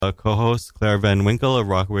co-host Claire Van Winkle of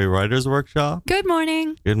Rockaway Writers Workshop. Good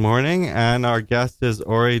morning. Good morning. And our guest is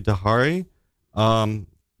Ori Dahari.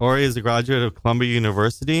 Ori is a graduate of Columbia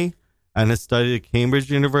University and has studied at Cambridge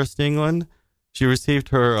University, England. She received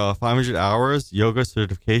her 500 hours yoga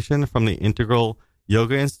certification from the Integral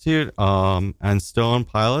Yoga Institute and Stone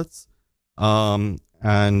Pilots. Over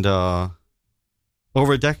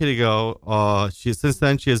a decade ago, since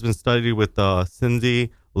then she has been studied with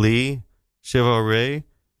Cindy Lee, Shiva Ray,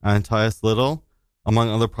 and Tyus Little, among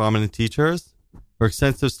other prominent teachers. Her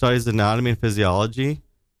extensive studies of anatomy and physiology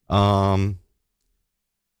has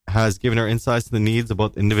given her insights to the needs of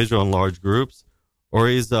both individual and large groups.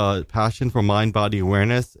 Ori's passion for mind-body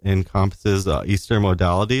awareness encompasses Eastern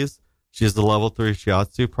modalities. She is the level 3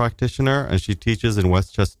 shiatsu practitioner, and she teaches in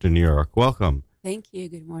Westchester, New York. Welcome. Thank you.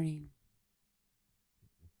 Good morning.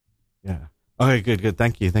 Yeah. Okay, good.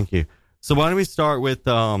 Thank you. So why don't we start with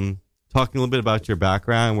talking a little bit about your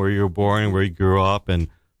background, where you were born and where you grew up, and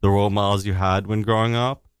the role models you had when growing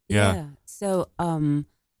up? Yeah. So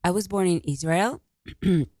I was born in Israel,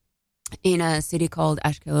 in a city called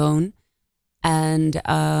Ashkelon. And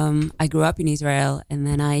I grew up in Israel, and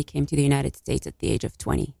then I came to the United States at the age of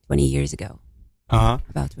 20 years ago.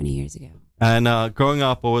 About 20 years ago. And growing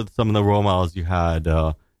up, what were some of the role models you had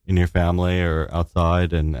in your family or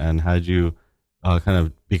outside, and how did you kind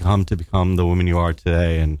of become the woman you are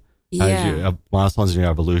today, and how did you milestones in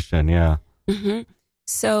your evolution? Yeah. Mm-hmm.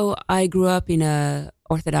 So I grew up in a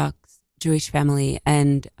Orthodox Jewish family,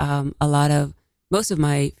 and most of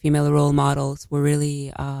my female role models were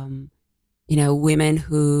really, women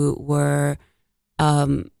who were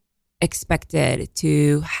expected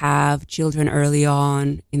to have children early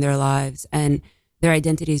on in their lives, and their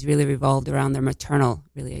identities really revolved around their maternal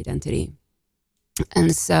identity.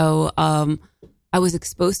 And so I was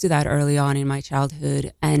exposed to that early on in my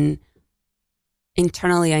childhood, and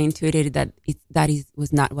internally I intuited that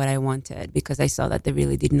was not what I wanted, because I saw that they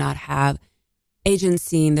really did not have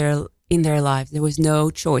agency in their lives. There was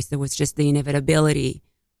no choice. There was just the inevitability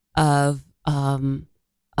of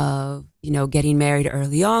getting married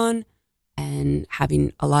early on and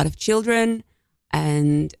having a lot of children,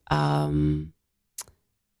 and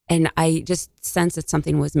I just sensed that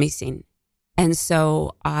something was missing. And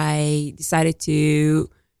so I decided to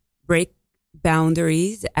break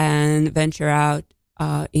boundaries and venture out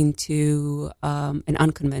into an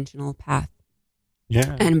unconventional path.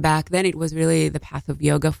 Yeah. And back then it was really the path of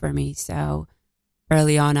yoga for me. So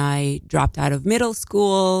early on, I dropped out of middle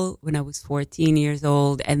school when I was 14 years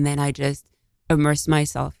old, and then I just immersed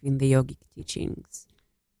myself in the yogic teachings.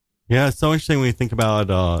 Yeah, it's so interesting when you think about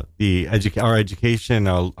our education,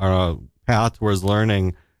 our path towards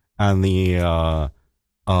learning, and the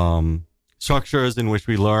structures in which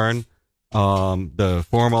we learn, the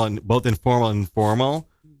formal and both informal and informal.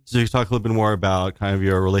 So you talk a little bit more about kind of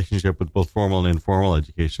your relationship with both formal and informal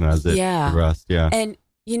education as it progressed. Yeah, and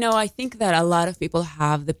I think that a lot of people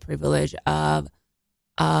have the privilege of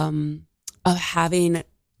having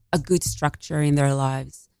a good structure in their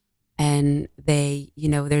lives. And they,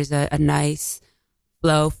 there's a nice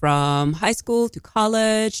flow from high school to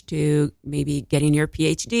college to maybe getting your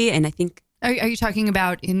PhD. And I think... Are you talking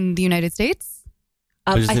about in the United States?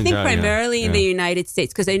 I think primarily in the United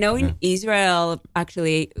States, because I know in Israel,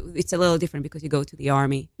 actually, it's a little different because you go to the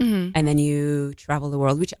army and then you travel the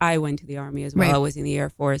world, which I went to the army as well. Right. I was in the Air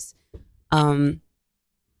Force. So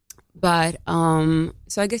I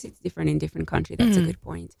guess it's different in different countries. That's a good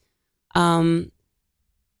point.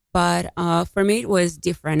 But for me, it was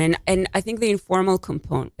different. And I think the informal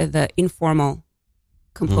component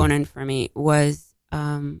for me was,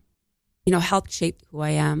 helped shape who I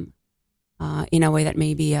am in a way that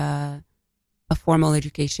maybe a formal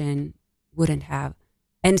education wouldn't have.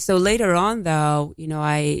 And so later on, though,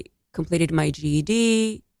 I completed my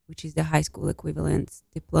GED, which is the high school equivalent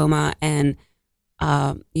diploma. And,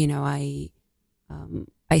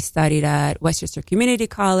 I studied at Westchester Community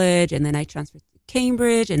College, and then I transferred to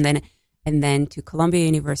Cambridge, and then to Columbia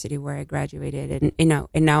University, where I graduated.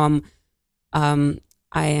 And now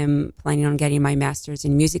I am planning on getting my master's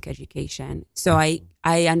in music education. So I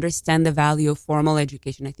understand the value of formal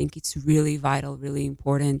education. I think it's really vital, really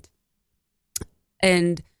important.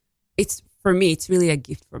 And for me, it's really a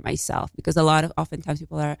gift for myself, because oftentimes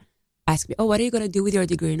people ask me, oh, what are you going to do with your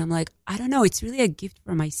degree? And I'm like, I don't know. It's really a gift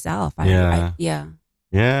for myself. Yeah,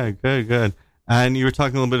 good. And you were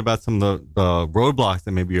talking a little bit about some of the roadblocks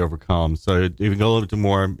that maybe you overcome. So if you go a little bit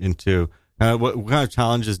more into what kind of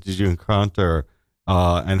challenges did you encounter,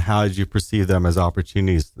 and how did you perceive them as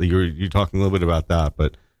opportunities? You're talking a little bit about that,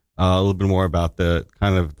 but a little bit more about the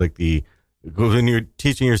kind of like when you're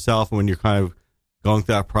teaching yourself and when you're kind of going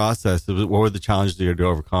through that process, what were the challenges you had to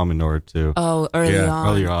overcome in order to? Oh, earlier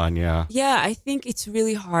on. Yeah. Yeah, I think it's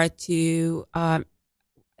really hard to,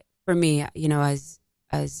 for me,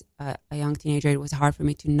 as a young teenager, it was hard for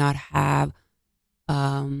me to not have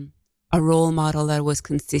a role model that was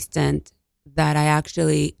consistent, that I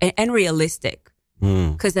actually, and realistic.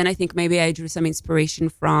 Because then I think maybe I drew some inspiration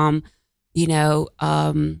from,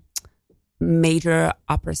 major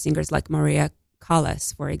opera singers like Maria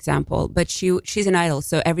Callas, for example. But she's an idol,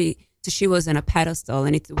 so she was on a pedestal,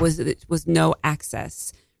 and it was no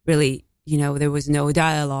access really. There was no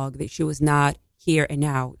dialogue. That she was not here and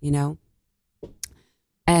now.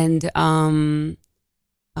 And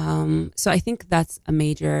so I think that's a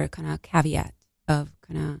major kind of caveat of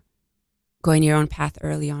kind of going your own path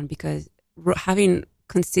early on, because having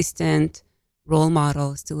consistent role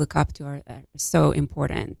models to look up to are so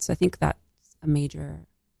important. So I think that's a major.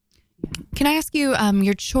 Yeah. Can I ask you,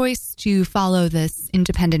 your choice to follow this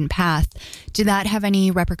independent path, did that have any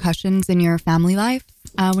repercussions in your family life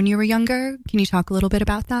when you were younger? Can you talk a little bit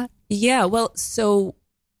about that? Yeah, well, so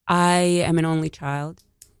I am an only child,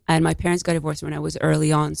 and my parents got divorced when I was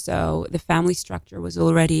early on. So the family structure was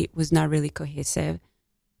not really cohesive.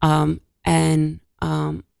 And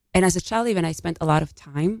as a child, even I spent a lot of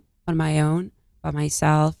time on my own, by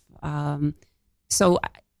myself. So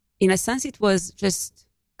in a sense, it was just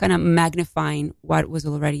kind of magnifying what was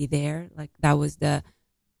already there. Like that was the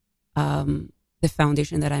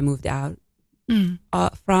foundation that I moved out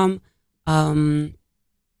from.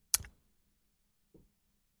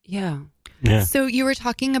 Yeah. So you were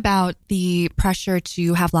talking about the pressure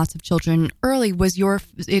to have lots of children early.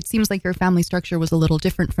 It seems like your family structure was a little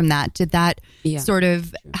different from that. Did that sort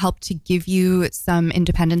of help to give you some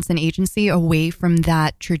independence and agency away from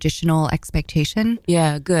that traditional expectation?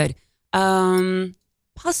 Yeah, good.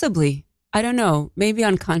 Possibly. I don't know. Maybe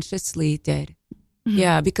unconsciously it did. Mm-hmm.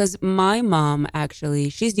 Yeah, because my mom, actually,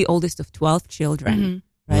 she's the oldest of 12 children,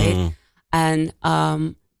 right? And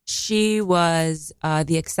she was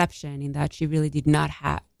the exception in that she really did not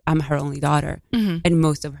have, I'm her only daughter, and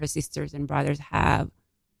most of her sisters and brothers have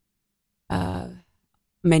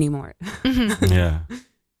many more. Yeah.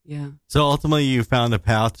 So ultimately you found a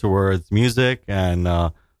path towards music and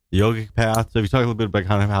the yogic path. So if you talk a little bit about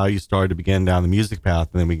kind of how you started to begin down the music path,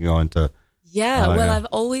 and then we can go into... I've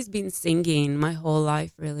always been singing my whole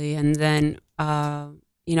life, really. And then...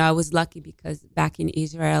 I was lucky because back in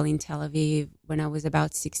Israel, in Tel Aviv, when I was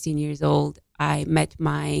about 16 years old, I met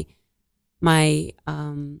my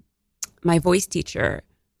voice teacher,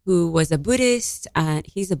 who was a Buddhist, and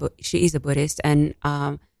she is a Buddhist, and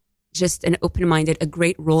just an open-minded, a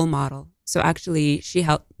great role model. So actually, she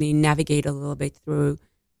helped me navigate a little bit through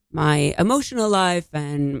my emotional life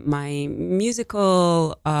and my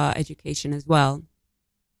musical education as well.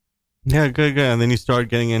 Yeah, good. And then you started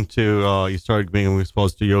getting into, you started being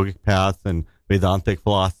exposed to yogic paths and Vedantic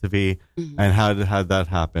philosophy. And how did that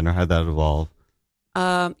happen, or how did that evolve?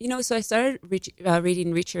 So I started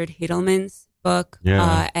reading Richard Hittleman's book,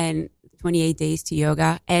 and 28 Days to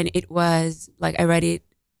Yoga. And it was like, I read it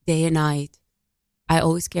day and night. I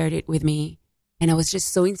always carried it with me. And I was just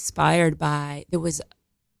so inspired there was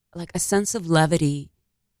like a sense of levity,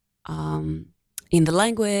 in the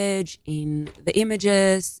language, in the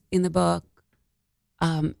images in the book.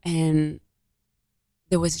 And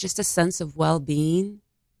there was just a sense of well-being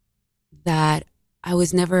that I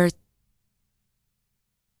was not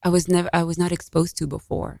exposed to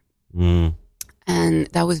before. And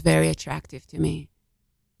that was very attractive to me.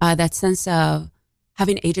 That sense of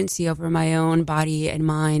having agency over my own body and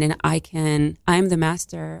mind. And I am the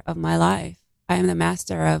master of my life. I am the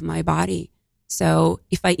master of my body. So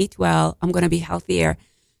if I eat well, I'm going to be healthier.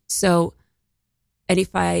 So, and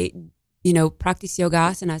if I, practice yoga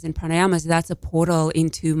asanas and pranayamas, that's a portal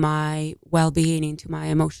into my well-being, into my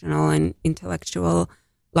emotional and intellectual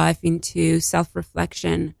life, into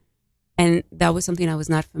self-reflection. And that was something I was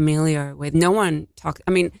not familiar with. No one talked.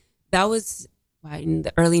 I mean, that was in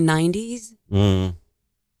the early 90s,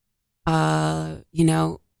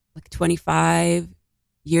 like 25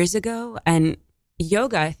 years ago. And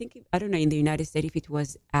yoga, I don't know in the United States if it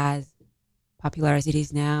was as popular as it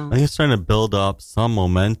is now. I think it's trying to build up some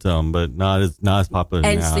momentum, but not as popular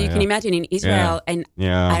and now. And so you can imagine in Israel,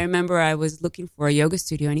 I remember I was looking for a yoga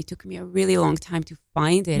studio, and it took me a really long time to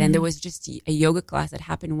find it. And there was just a yoga class that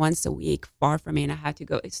happened once a week far from me, and I had to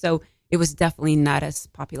go. So it was definitely not as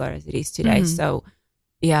popular as it is today. So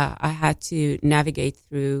I had to navigate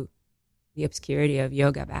through the obscurity of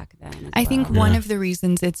yoga back then. I think one of the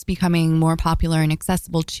reasons it's becoming more popular and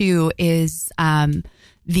accessible too is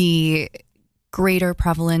the greater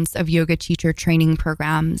prevalence of yoga teacher training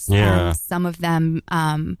programs. And some of them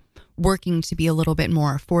working to be a little bit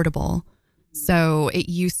more affordable. So it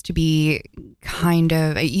used to be kind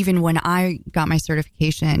of, even when I got my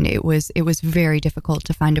certification, it was very difficult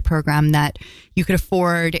to find a program that you could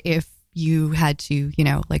afford if you had to,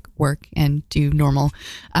 like work and do normal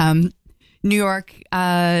New York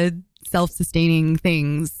self-sustaining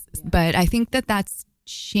things. But I think that that's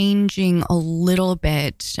changing a little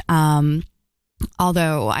bit.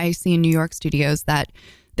 Although I see in New York studios that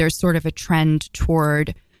there's sort of a trend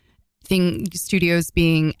toward studios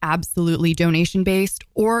being absolutely donation based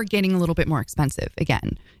or getting a little bit more expensive.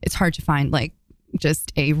 Again, it's hard to find like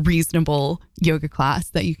just a reasonable yoga class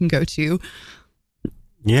that you can go to.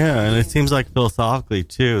 Yeah, and it seems like philosophically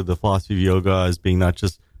too, the philosophy of yoga is being not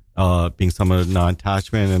just being some of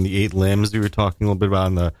non-attachment and the 8 limbs we were talking a little bit about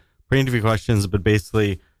in the pre-interview questions, but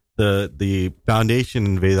basically the foundation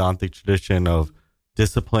in Vedantic tradition of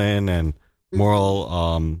discipline and moral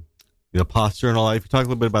posture and all that. If you talk a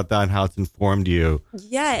little bit about that and how it's informed you.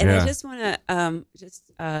 Yeah, and I just want to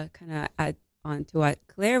kind of add on to what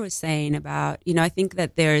Claire was saying about, I think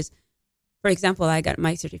that there's, for example, I got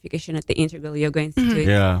my certification at the Integral Yoga Institute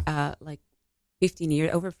like 15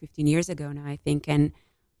 years ago now, I think, and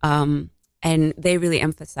they really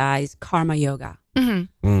emphasize karma yoga.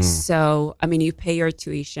 So, I mean, you pay your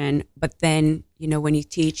tuition, but then, when you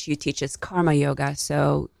teach as karma yoga.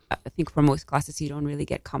 So I think for most classes, you don't really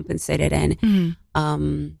get compensated. And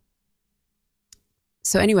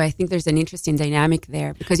so anyway, I think there's an interesting dynamic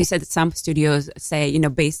there because you said that some studios say,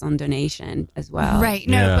 based on donation as well. Right.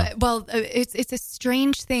 No, but it's a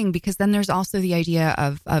strange thing because then there's also the idea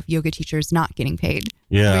of yoga teachers not getting paid.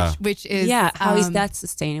 Yeah. Which is how is that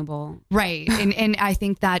sustainable? Right. And I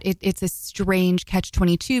think that it's a strange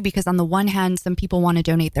catch-22 because on the one hand, some people want to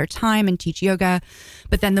donate their time and teach yoga,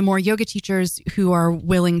 but then the more yoga teachers who are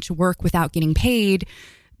willing to work without getting paid,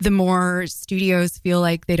 the more studios feel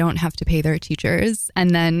like they don't have to pay their teachers. And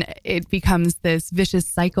then it becomes this vicious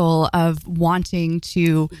cycle of wanting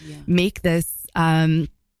to make this not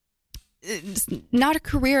a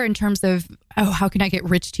career in terms of, how can I get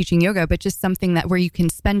rich teaching yoga, but just something that where you can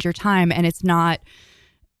spend your time and it's not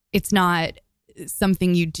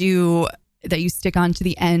something you do that you stick on to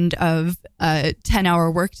the end of a 10-hour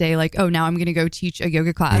workday. Like, oh, now I'm going to go teach a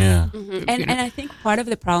yoga class. Yeah. And I think part of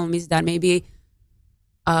the problem is that maybe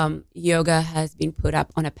yoga has been put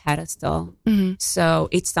up on a pedestal. So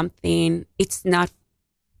it's not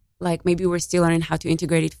like maybe we're still learning how to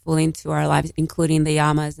integrate it fully into our lives, including the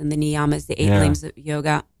yamas and the niyamas, the 8 limbs of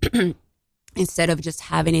yoga, instead of just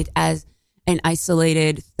having it as an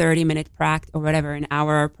isolated 30-minute practice or whatever, an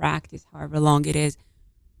hour practice, however long it is,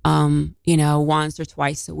 once or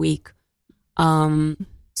twice a week.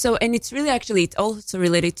 So, and it's really it's also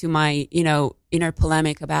related to my, inner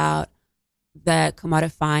polemic about the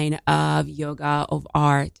commodifying of yoga, of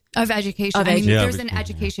art, of education. There's an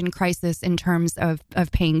education crisis in terms of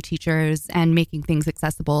paying teachers and making things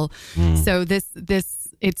accessible. So this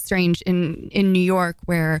it's strange in New York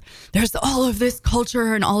where there's all of this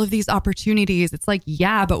culture and all of these opportunities. It's like,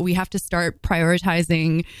 yeah, but we have to start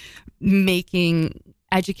prioritizing making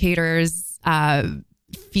educators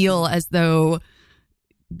feel as though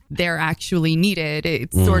they're actually needed.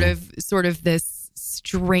 It's sort of this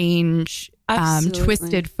strange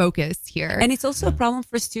twisted focus here, and it's also a problem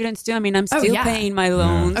for students too. I mean, I'm still paying my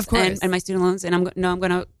loans, of course, and my student loans, and I'm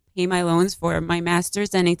going to pay my loans for my master's,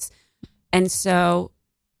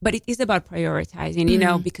 but it is about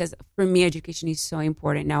prioritizing, because for me, education is so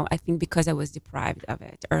important now. I think because I was deprived of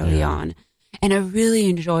it early on, and I really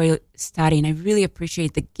enjoy studying. I really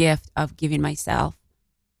appreciate the gift of giving myself,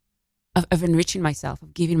 of enriching myself,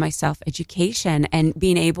 of giving myself education, and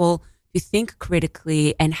being able to think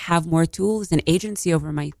critically and have more tools and agency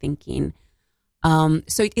over my thinking.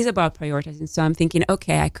 So it is about prioritizing. So I'm thinking,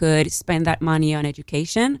 okay, I could spend that money on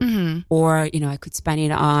education, or, I could spend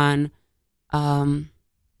it on,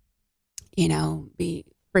 be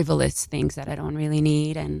frivolous things that I don't really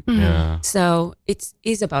need. And so it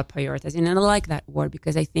is about prioritizing. And I like that word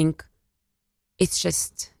because I think it's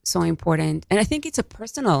just so important. And I think it's a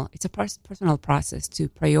personal process to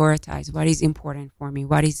prioritize what is important for me,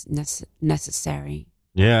 what is necessary.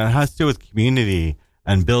 Yeah, it has to do with community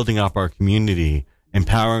and building up our community,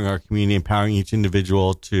 empowering our community, empowering each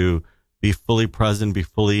individual to be fully present, be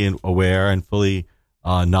fully aware and fully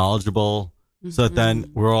knowledgeable, so that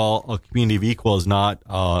then we're all a community of equals, not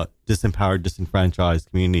disempowered, disenfranchised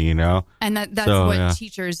community, And that's what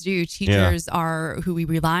teachers do. Teachers are who we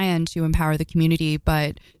rely on to empower the community,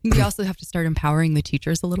 but I think we also have to start empowering the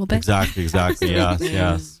teachers a little bit. Exactly.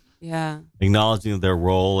 Yes. acknowledging their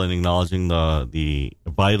role and acknowledging the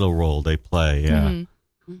vital role they play. Yeah.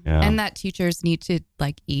 And that teachers need to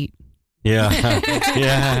like eat. Yeah.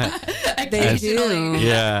 Yeah. They do.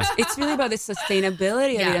 Yeah. It's really about the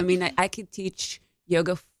sustainability of it. I mean, I could teach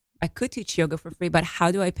yoga. I could teach yoga for free, but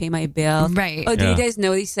how do I pay my bill? Right. Oh, do you guys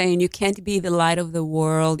know this saying? You can't be the light of the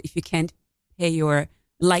world if you can't pay your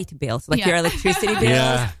light bills, like your electricity bills.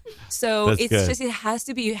 Yeah. So That's it's good. just, it has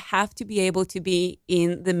to be, you have to be able to be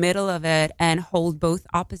in the middle of it and hold both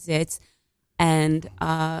opposites and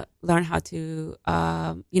learn how to,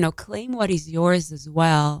 claim what is yours as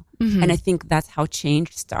well. Mm-hmm. And I think that's how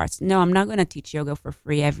change starts. No, I'm not going to teach yoga for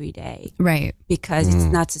free every day. Right. Because it's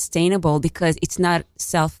not sustainable, because it's not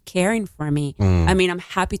self-caring for me. I mean, I'm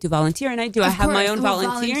happy to volunteer, and I do. I have my own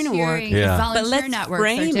volunteering work. Volunteer But let's networks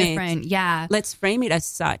frame are different. Yeah. Let's frame it as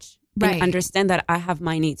such. Right. And understand that I have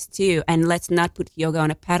my needs too. And let's not put yoga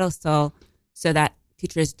on a pedestal so that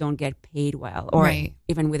teachers don't get paid well, or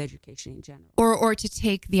even with education in general. Or to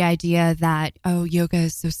take the idea that, oh, yoga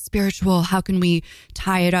is so spiritual, how can we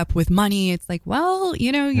tie it up with money? It's like, well,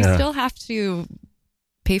 you still have to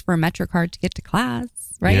pay for a Metro card to get to class,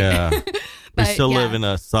 right? Yeah. But, we still live in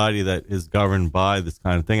a society that is governed by this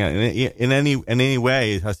kind of thing. And in any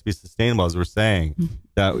way, it has to be sustainable, as we're saying.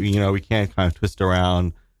 That, we can't kind of twist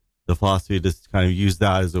around the philosophy, just kind of use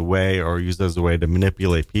that as a way, or use that as a way to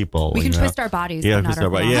manipulate people. We can twist our bodies, but not our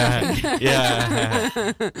philosophy.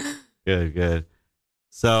 Yeah. Good.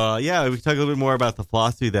 So, we can talk a little bit more about the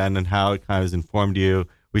philosophy then, and how it kind of has informed you.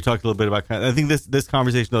 We talked a little bit about I think this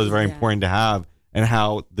conversation, though, is very important to have, and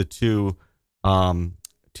how the two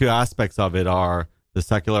aspects of it are the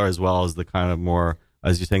secular as well as the kind of more,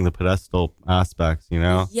 as you're saying, the pedestal aspects,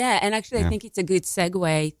 Yeah, and actually I think it's a good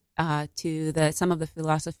segue to some of the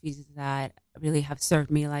philosophies that really have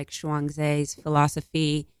served me, like Zhuangzi's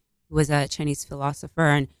philosophy, who was a Chinese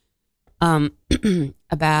philosopher, and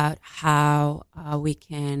about how we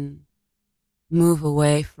can move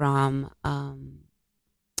away from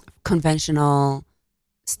conventional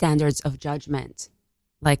standards of judgment,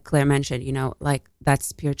 like Claire mentioned, like that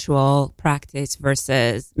spiritual practice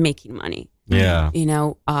versus making money. Yeah.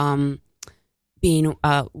 Being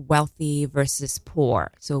wealthy versus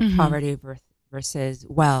poor, so poverty versus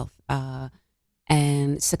wealth,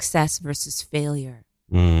 and success versus failure.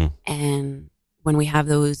 And when we have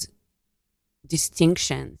those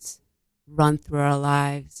distinctions run through our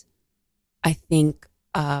lives, I think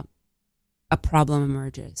a problem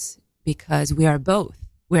emerges, because we are both.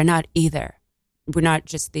 We're not either. We're not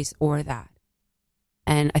just this or that.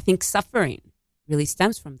 And I think suffering really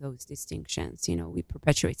stems from those distinctions. We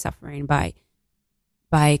perpetuate suffering by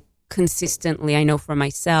consistently, I know for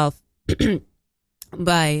myself, I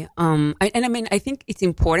think it's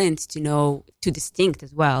important to know, to distinct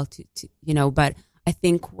as well, but I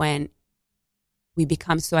think when we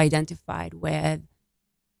become so identified with,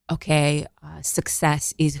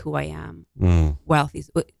 success is who I am, wealth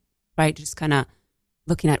is, right, just kind of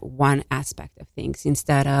looking at one aspect of things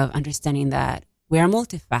instead of understanding that we are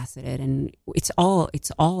multifaceted and it's all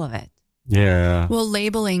of it. Yeah. Well,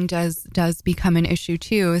 labeling does become an issue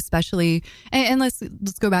too, especially, and let's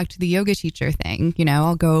go back to the yoga teacher thing.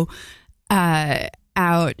 I'll go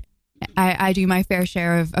out. I do my fair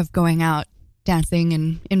share of going out dancing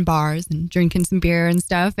and in bars and drinking some beer and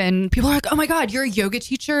stuff. And people are like, "Oh my God, you're a yoga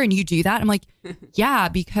teacher and you do that?" I'm like, "Yeah,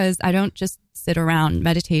 because I don't just sit around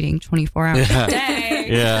meditating 24 hours a day."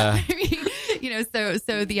 Yeah.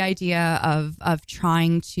 So the idea of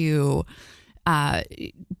trying to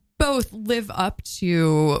both live up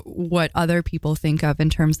to what other people think of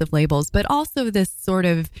in terms of labels, but also this sort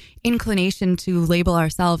of inclination to label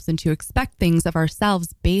ourselves and to expect things of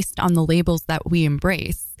ourselves based on the labels that we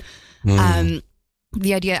embrace. The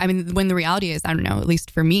idea, when the reality is, I don't know, at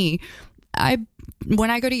least for me,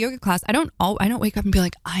 when I go to yoga class, I don't wake up and be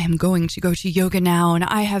like, I am going to go to yoga now and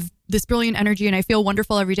I have this brilliant energy and I feel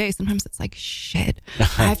wonderful every day. Sometimes it's like, shit, I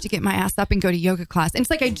have to get my ass up and go to yoga class. And it's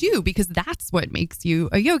like, I do, because that's what makes you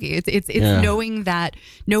a yogi. It's knowing that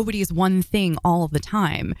nobody is one thing all of the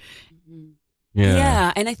time.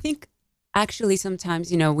 Yeah. And I think actually sometimes,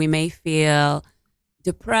 we may feel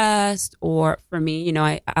depressed, or for me,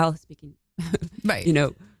 I'll speak in, right.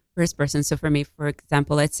 First person. So for me, for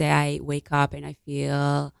example, let's say I wake up and I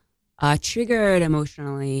feel triggered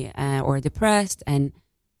emotionally or depressed, and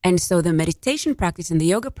so the meditation practice and the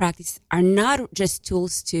yoga practice are not just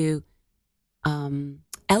tools to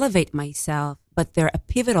elevate myself, but they're a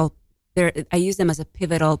pivotal. I use them as a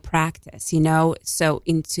pivotal practice,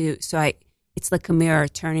 it's like a mirror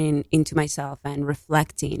turning into myself and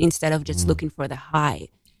reflecting instead of just looking for the high.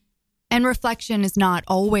 And reflection is not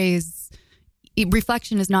always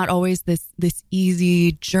reflection is not always this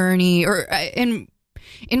easy journey, or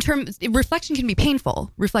in terms, reflection can be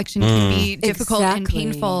painful. Reflection can be difficult and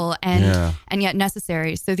painful, and yet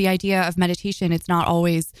necessary. So the idea of meditation, it's not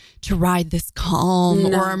always to ride this calm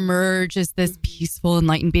or emerge as this peaceful,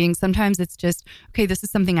 enlightened being. Sometimes it's just, okay, this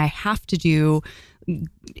is something I have to do.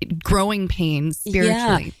 Growing pains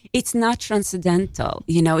spiritually. Yeah. It's not transcendental.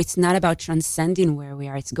 It's not about transcending where we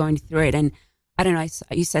are. It's going through it. And I don't know,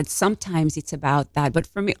 you said sometimes it's about that, but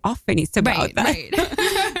for me, often it's about that. Right.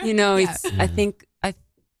 It's, I think,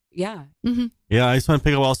 yeah. Mm-hmm. Yeah, I just want to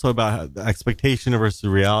pick up also about the expectation versus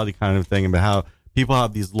reality kind of thing, about how people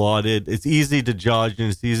have these lauded, it's easy to judge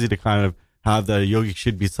and it's easy to kind of have the yogi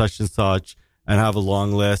should be such and such and have a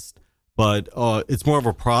long list. But it's more of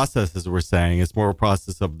a process, as we're saying. It's more of a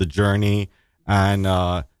process of the journey, and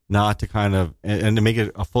not to kind of, and to make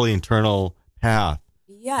it a fully internal path.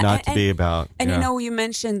 Yeah. Not to be about. And you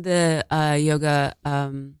mentioned the yoga,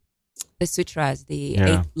 the sutras, the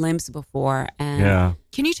 8 limbs before. And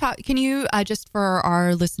Can you just for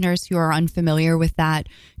our listeners who are unfamiliar with that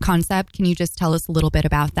concept, can you just tell us a little bit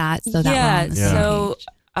about that? So that we're on the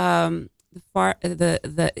same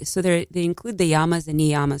page? So they include the yamas and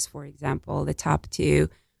niyamas, for example, the top 2.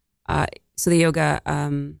 So the yoga,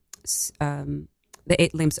 the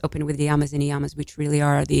 8 limbs open with the yamas and niyamas, which really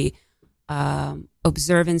are the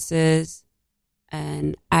observances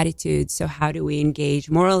and attitudes. So how do we engage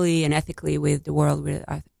morally and ethically with the world, with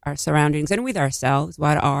our surroundings, and with ourselves?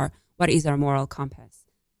 What is our moral compass?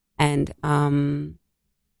 And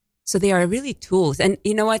so they are really tools. And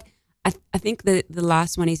you know what? I think the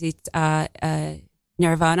last one is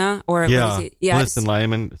nirvana, or what is it? Bliss,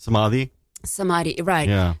 enlightenment, samadhi, right?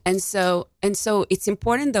 Yeah. And so it's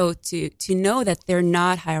important though to know that they're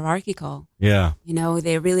not hierarchical. Yeah.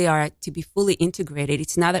 They really are to be fully integrated.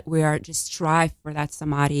 It's not that we are just strive for that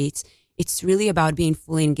samadhi. It's really about being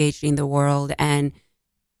fully engaged in the world and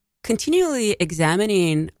continually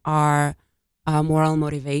examining our moral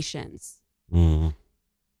motivations. Mm.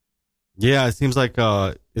 Yeah, it seems like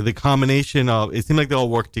the combination of, it seems like they all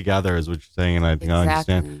work together, is what you're saying, and I think I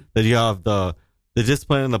understand that you have the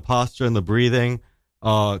discipline and the posture and the breathing,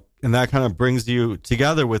 and that kind of brings you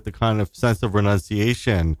together with the kind of sense of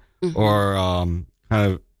renunciation or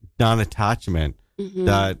kind of non-attachment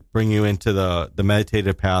that bring you into the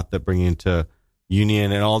meditative path, that bring you into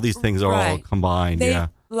union, and all these things are all combined. They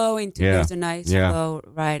flow into, there's a nice flow,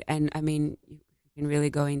 right? And I mean, you can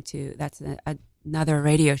really go into, that's another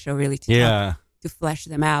radio show really to flesh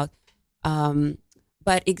them out.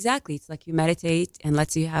 But exactly, it's like you meditate, and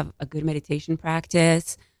let's say you have a good meditation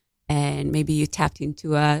practice, and maybe you tapped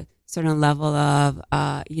into a certain level of,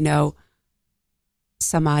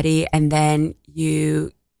 samadhi, and then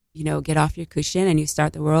you get off your cushion and you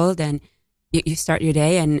start the world, and you start your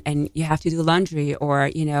day, and you have to do laundry, or,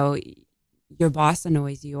 your boss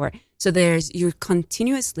annoys you, or so you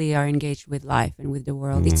continuously are engaged with life and with the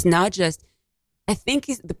world. It's not just, I think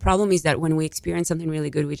the problem is that when we experience something really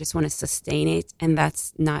good, we just want to sustain it, and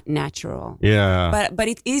that's not natural. Yeah. But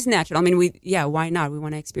it is natural. I mean, why not? We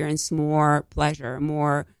want to experience more pleasure,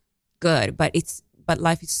 more good, but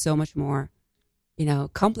life is so much more,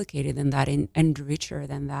 complicated than that, and richer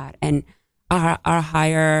than that. And our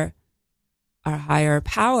higher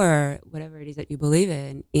power, whatever it is that you believe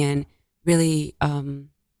in really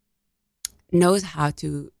knows how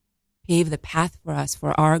to pave the path for us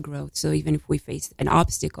for our growth. So even if we face an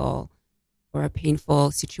obstacle or a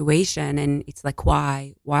painful situation, and it's like,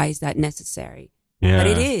 why is that necessary? Yeah. But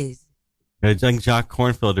it is. I think Jack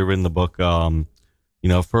Kornfield had written the book,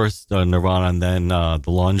 first Nirvana and then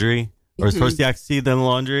The Laundry, or first the ecstasy, then the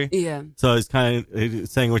laundry. Yeah. So it's kind of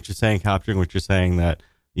saying what you're saying, capturing what you're saying, that,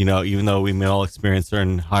 even though we may all experience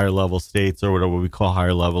certain higher level states, or whatever we call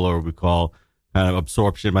higher level, or we call kind of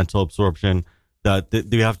absorption, mental absorption, that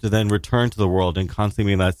we have to then return to the world and constantly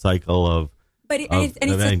be in that cycle of. But it's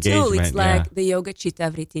a tool. It's like the yoga chitta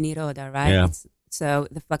vritti nirodha, right? Yeah. So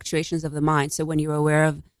the fluctuations of the mind. So when you're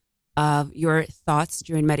aware of your thoughts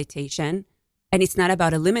during meditation, and it's not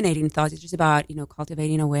about eliminating thoughts, it's just about,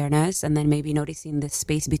 cultivating awareness, and then maybe noticing the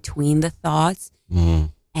space between the thoughts. Mm-hmm.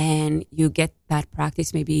 And you get that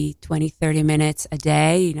practice maybe 20, 30 minutes a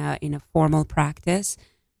day, in a formal practice.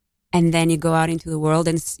 And then you go out into the world,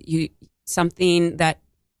 and something that,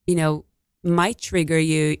 might trigger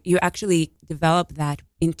you actually develop that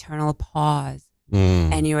internal pause,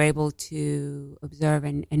 and you're able to observe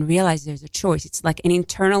and realize there's a choice. It's like an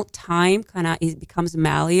internal time it becomes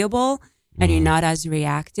malleable, and you're not as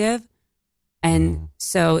reactive. And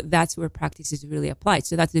so that's where practice is really applied.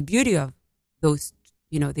 So that's the beauty of those,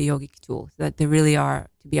 the yogic tools, that they really are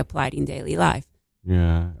to be applied in daily life.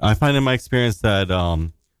 Yeah, I find in my experience that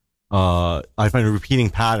I find repeating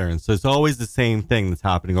patterns. So it's always the same thing that's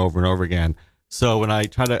happening over and over again. So when I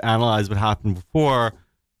try to analyze what happened before,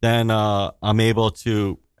 then I'm able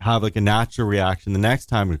to have like a natural reaction the next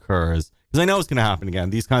time it occurs because I know it's going to happen again.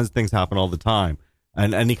 These kinds of things happen all the time,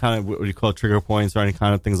 and any kind of what you call trigger points or any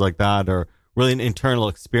kind of things like that are really an internal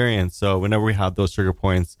experience. So whenever we have those trigger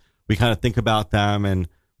points, we kind of think about them and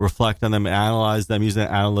reflect on them and analyze them using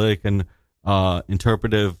analytic and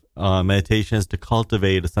interpretive meditations to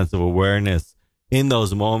cultivate a sense of awareness in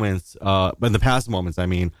those moments, in the past moments, I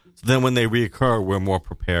mean. So then when they reoccur, we're more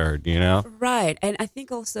prepared, you know? Right. And I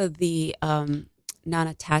think also the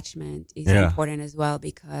non-attachment is important as well,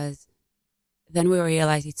 because then we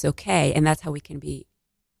realize it's okay. And that's how we can be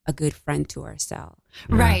a good friend to ourselves.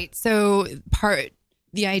 Yeah. Right. So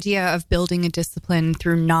the idea of building a discipline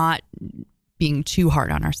through not being too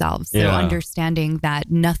hard on ourselves. So understanding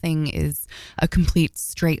that nothing is a complete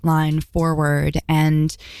straight line forward,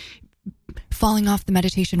 and falling off the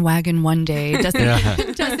meditation wagon one day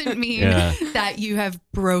doesn't mean that you have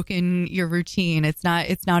broken your routine. It's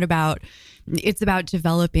about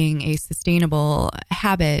developing a sustainable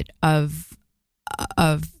habit of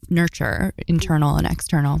nurture, internal and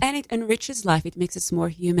external. And it enriches life. It makes us more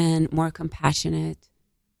human, more compassionate,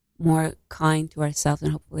 more kind to ourselves,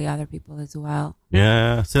 and hopefully other people as well.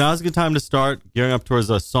 Yeah. So now's a good time to start gearing up towards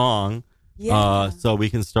a song. Yeah. So we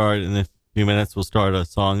can start in a few minutes. We'll start a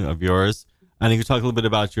song of yours. And you can talk a little bit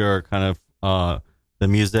about your kind of the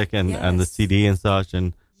music and the CD and such.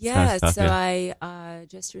 And yeah, so I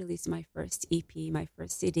just released my first EP, my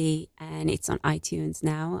first CD, and it's on iTunes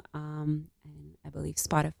now, and I believe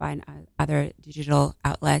Spotify and other digital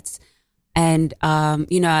outlets. And,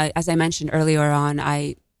 as I mentioned earlier on,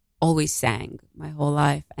 I always sang my whole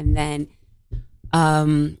life. And then,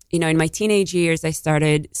 in my teenage years, I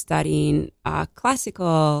started studying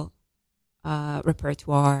classical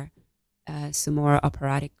repertoire, some more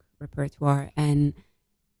operatic repertoire. And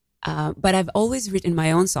but I've always written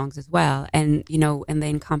my own songs as well. And, and they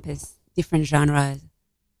encompass different genres.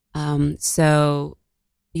 So,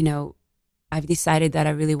 I've decided that I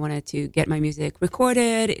really wanted to get my music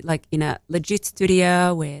recorded, like in a legit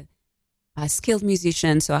studio with skilled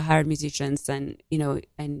musicians. So I hired musicians, and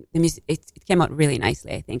and the music it came out really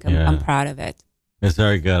nicely. I think I'm proud of it. It's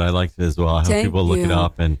very good. I liked it as well. I hope people look it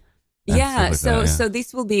up and so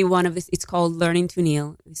this will be one of this. It's called "Learning to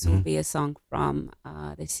Kneel." This will be a song from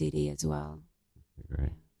the CD as well.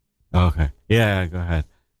 Great. Okay. Yeah. Go ahead.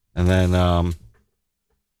 And then so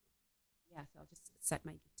I'll just set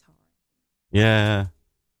my guitar. Yeah.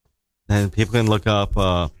 And people can look up.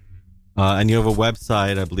 And you have a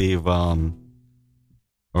website, I believe,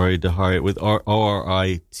 Ori Dahari with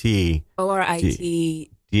ORIT.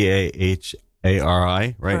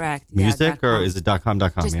 DAHARI, right? Correct. Music, or is it .com?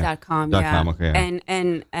 Just .com, yeah. .com, okay.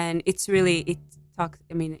 And it's really, it talks,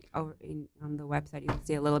 on the website, you can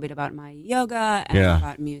see a little bit about my yoga and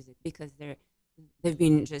about music, because they've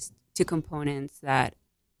been just two components that,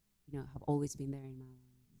 have always been there in my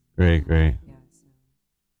life. Great. Yeah.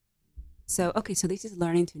 So this is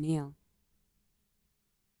Learning to Kneel.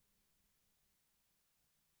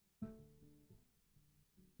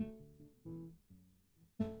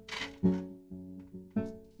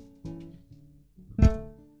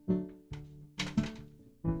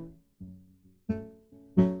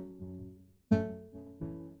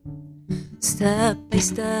 Step by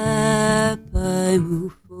step I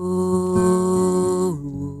move forward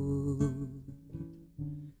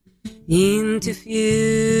into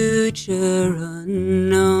future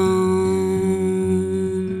unknown.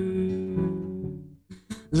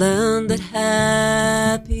 Learn that happiness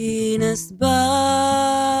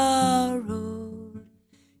borrowed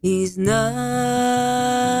is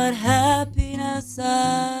not happiness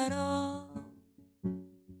at all.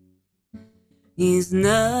 Is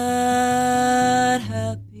not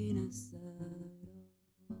happiness at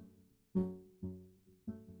all.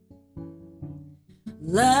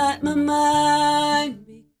 Let my mind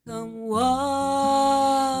become water,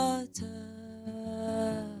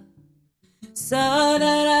 so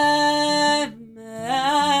that I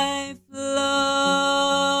may flow.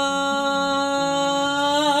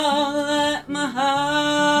 Let my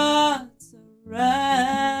heart surrender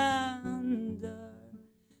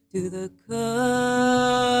to the currents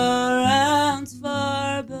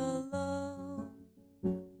far below,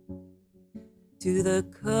 to the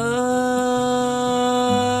currents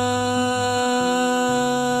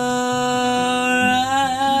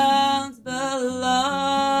below.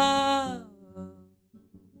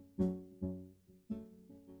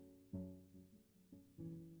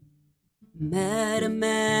 Met a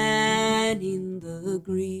man in the the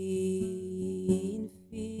green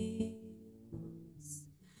fields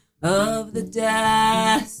of the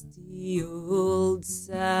dusty old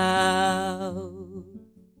South.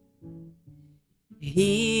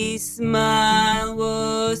 His smile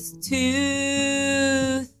was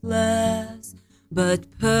toothless,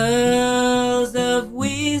 but pearls of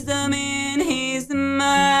wisdom in his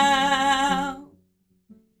mouth.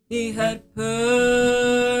 He had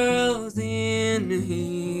pearls in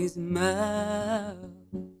his mouth.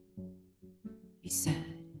 He said,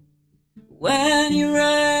 when you're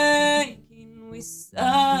aching with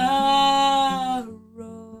sorrow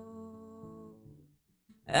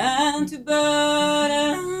and to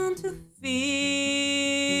burden to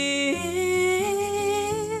feel,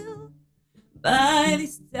 by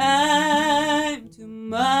this time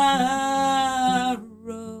tomorrow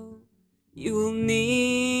you'll need.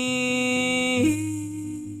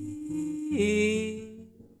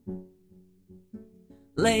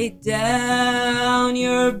 Lay down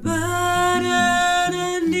your burden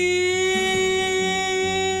and kneel.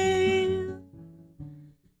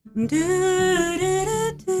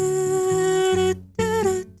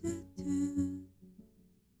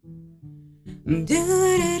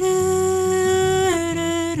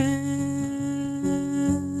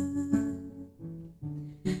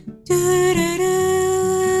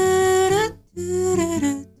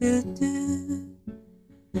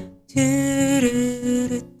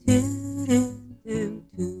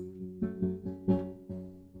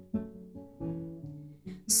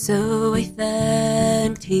 So I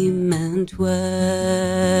thanked him and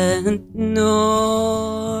went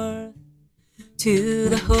north to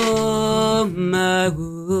the home I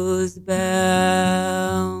was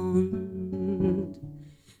bound.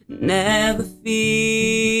 Never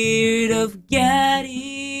feared of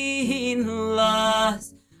getting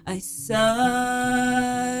lost. I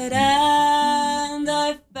sought and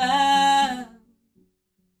I found.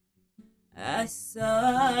 I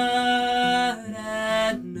sought and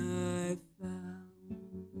I found.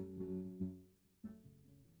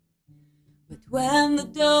 But when the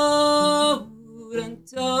door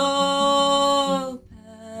wouldn't open,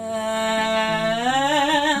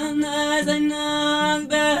 as I knocked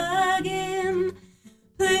back in,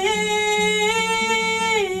 please,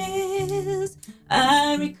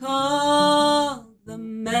 I recalled the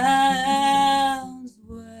man's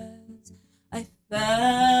words. I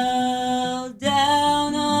fell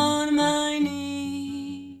down on my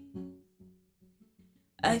knees.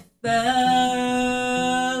 I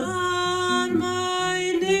fell on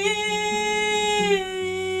my knees.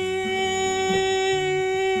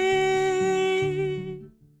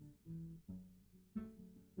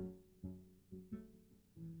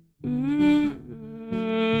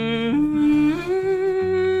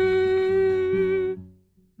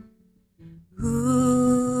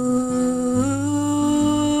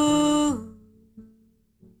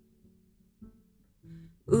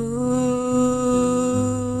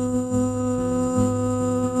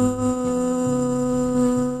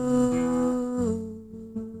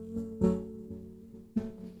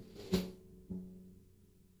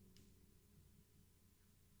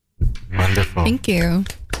 Wonderful. Thank you.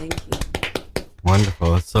 Thank you.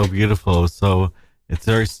 Wonderful. It's so beautiful. So it's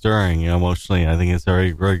very stirring emotionally. I think it's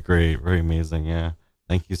very, very great, very amazing. Yeah.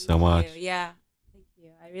 Thank you so much. Thank you. Yeah. Thank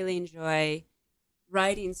you. I really enjoy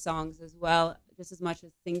writing songs as well, just as much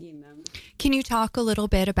as singing them. Can you talk a little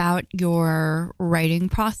bit about your writing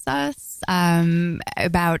process,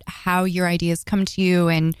 about how your ideas come to you,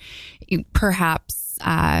 and perhaps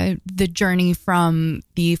the journey from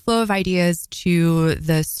the flow of ideas to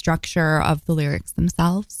the structure of the lyrics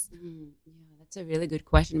themselves? Yeah, that's a really good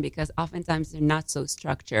question, because oftentimes they're not so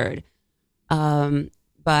structured.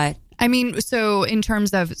 But I mean, so in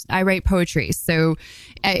terms of, I write poetry, so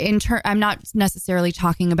I'm not necessarily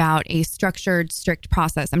talking about a structured, strict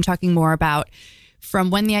process. I'm talking more about from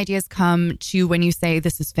when the ideas come to when you say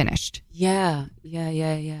this is finished. Yeah.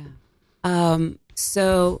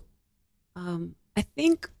 I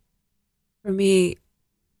think for me,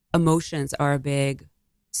 emotions are big.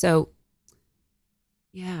 So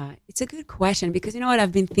yeah, it's a good question, because you know what,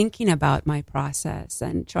 I've been thinking about my process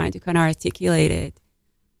and trying to kind of articulate it.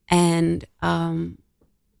 And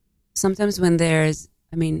sometimes when there's,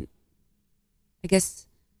 I guess,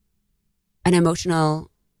 an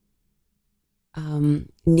emotional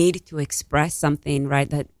need to express something, right,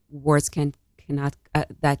 that words cannot,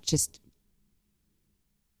 that just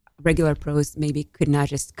regular prose maybe could not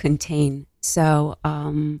just contain. So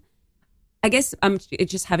I guess I'm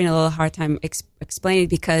just having a little hard time explaining,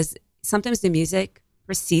 because sometimes the music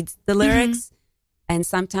precedes the lyrics, and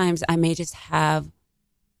sometimes I may just have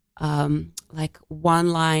like one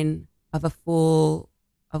line of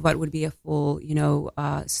what would be a full,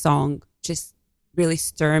 song just really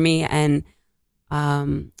stir me, and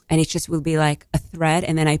it just will be like a thread,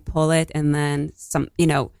 and then I pull it, and then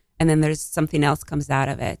and then there's something else comes out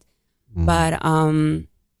of it. But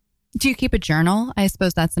do you keep a journal? I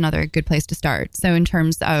suppose that's another good place to start. So in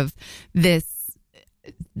terms of this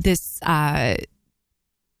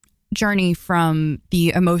journey from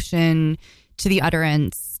the emotion to the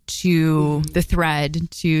utterance to the thread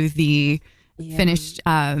to the finished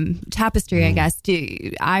tapestry, I guess,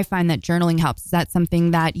 I find that journaling helps. Is that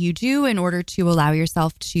something that you do in order to allow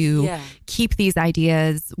yourself to keep these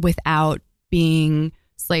ideas without being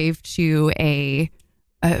slave to a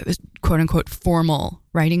quote unquote formal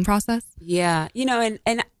writing process? Yeah.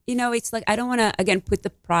 And it's like, I don't want to, again, put the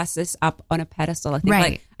process up on a pedestal. I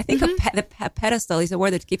think the pedestal is a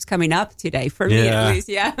word that keeps coming up today for me, at least.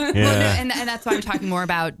 Yeah. Well, and that's why I'm talking more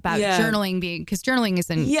about journaling because journaling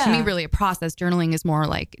isn't to me really a process. Journaling is more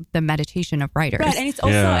like the meditation of writers. Right. And it's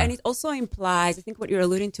also, and it also implies, I think what you're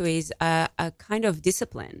alluding to is a kind of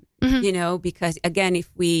discipline, because again, if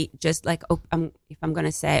we just like, if I'm going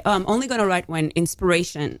to say, I'm only going to write when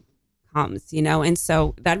inspiration comes, and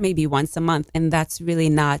so that may be once a month, and that's really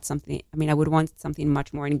not something. I mean, I would want something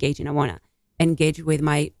much more engaging. I want to engage with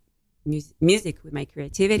my music, with my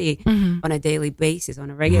creativity on a daily basis, on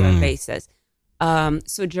a regular basis.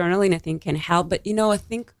 So journaling, I think, can help. But I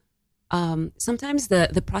think sometimes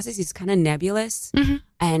the process is kind of nebulous.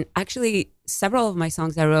 And actually, several of my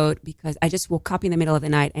songs I wrote because I just woke up in the middle of the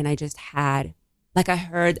night and I just had. Like I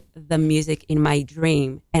heard the music in my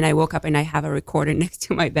dream and I woke up and I have a recorder next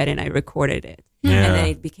to my bed and I recorded it. And then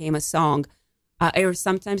it became a song. Or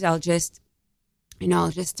sometimes I'll just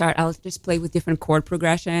play with different chord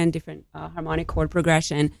progression, different harmonic chord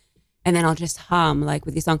progression. And then I'll just hum like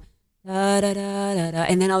with this song, da, da, da, da, da.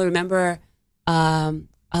 And then I'll remember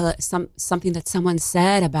something that someone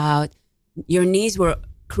said about your knees were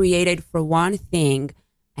created for one thing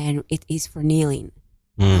and it is for kneeling.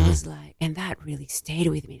 I was like, and that really stayed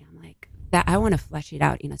with me. I'm like, that I want to flesh it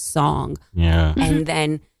out in a song. Yeah. And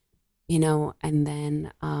then, and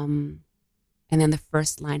then the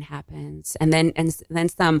first line happens, and then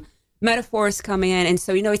some metaphors come in, and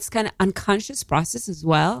so it's kind of unconscious process as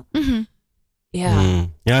well. Yeah.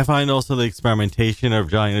 Yeah, I find also the experimentation of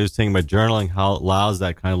Johnny was saying about journaling, how it allows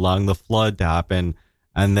that kind of allowing the flood to happen,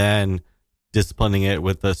 and then disciplining it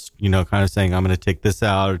with this, kind of saying, I'm going to take this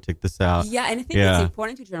out or take this out. Yeah, and I think it's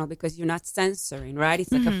important to journal because you're not censoring, right?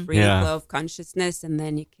 It's like a free flow of consciousness, and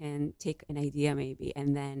then you can take an idea maybe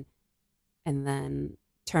and then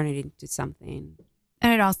turn it into something.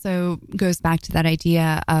 And it also goes back to that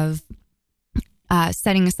idea of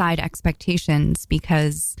setting aside expectations,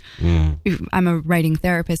 because I'm a writing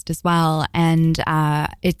therapist as well, and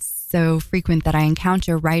it's so frequent that I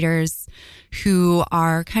encounter writers who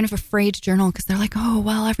are kind of afraid to journal because they're like, oh,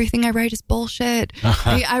 well, everything I write is bullshit.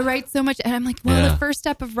 I write so much. And I'm like, well, the first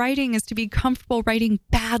step of writing is to be comfortable writing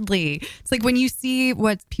badly. It's like when you see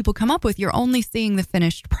what people come up with, you're only seeing the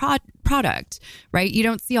finished product, right? You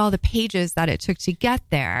don't see all the pages that it took to get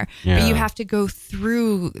there. But you have to go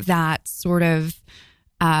through that sort of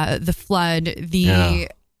the flood,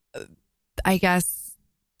 I guess,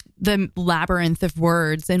 the labyrinth of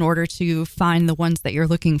words in order to find the ones that you're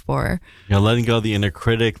looking for. Letting go of the inner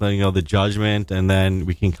critic, letting go of the judgment, and then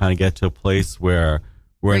we can kind of get to a place where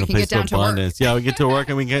we're in a place of abundance. We get to work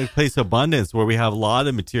and we get a place of abundance where we have a lot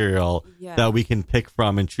of material that we can pick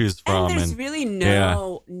from and choose from. And there's really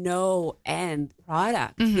no end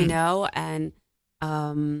product, And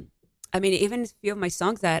I mean, even a few of my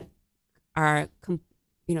songs that are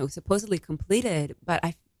supposedly completed, but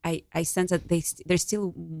I sense that there's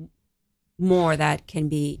still more that can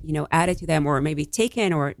be, added to them or maybe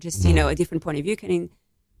taken or just, a different point of view can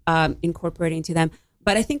incorporate into them.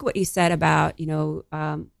 But I think what you said about,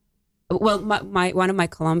 one of my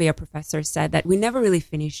Columbia professors said that we never really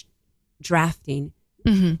finish drafting,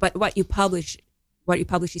 but what you publish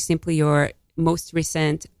is simply your most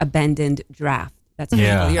recent abandoned draft. That's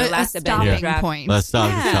your last abandoned draft. Point.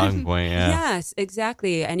 Stopping point. Yeah. Yes,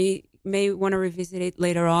 exactly. And you may want to revisit it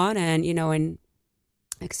later on and, and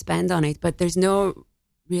expand on it, but there's no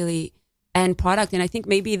really end product. And I think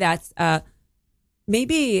maybe that's,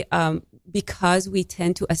 because we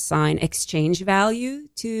tend to assign exchange value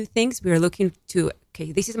to things, we're looking to,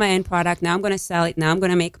 okay, this is my end product. Now I'm going to sell it. Now I'm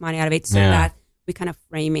going to make money out of it. So that we kind of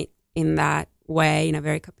frame it in that way, in a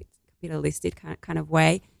very capitalistic kind of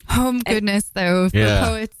way. Oh, goodness, though. For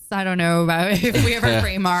poets, I don't know about if we ever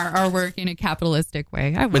frame our work in a capitalistic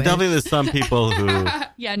way. I would. But definitely there's some people who,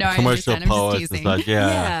 commercial poets and such,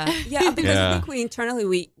 because I think we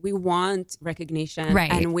internally, we want recognition,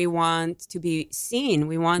 right, and we want to be seen.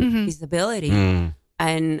 We want visibility,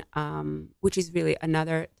 and which is really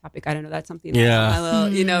another topic. I don't know, that's something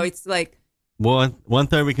that it's like... One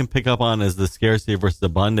thing we can pick up on is the scarcity versus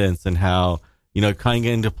abundance, and how, kind of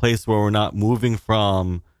get into a place where we're not moving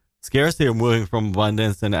from scarcity or moving from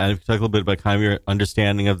abundance, and talk a little bit about kind of your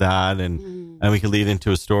understanding of that, and we can lead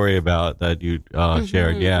into a story about that you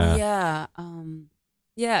shared. Can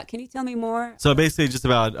you tell me more? So basically just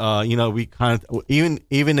about we kind of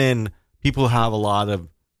even in people who have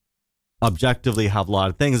objectively have a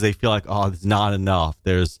lot of things, they feel like, oh, it's not enough,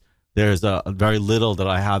 there's a very little that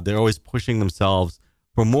I have. They're always pushing themselves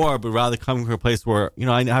for more, but rather coming from a place where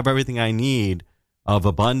I have everything I need of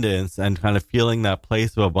abundance, and kind of feeling that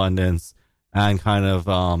place of abundance, and kind of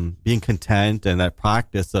being content, and that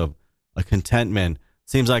practice of a contentment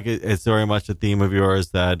seems like it's very much a theme of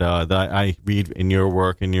yours that I read in your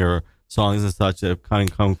work and your songs and such, that kind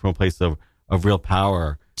of come from a place of real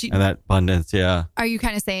power and that abundance. Yeah. Are you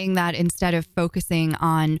kind of saying that instead of focusing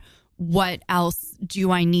on what else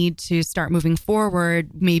do I need to start moving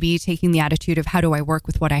forward, maybe taking the attitude of how do I work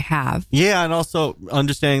with what I have? Yeah, and also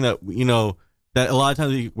understanding that that a lot of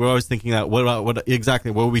times we're always thinking that what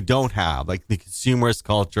we don't have. Like the consumerist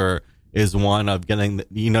culture is one of getting,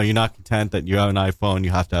 you're not content that you have an iPhone,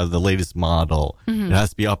 you have to have the latest model. It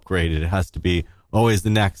has to be upgraded. It has to be always the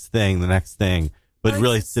next thing. But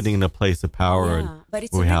really sitting in a place of power. Yeah, but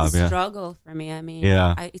it's a struggle for me. I mean,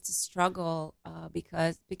 it's a struggle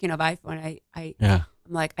because speaking of iPhone, I'm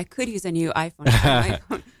like, I could use a new iPhone.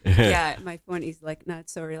 My phone is like not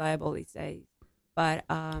so reliable these days. But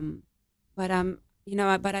I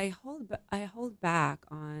hold off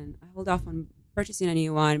on purchasing a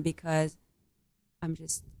new one because I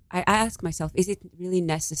ask myself, is it really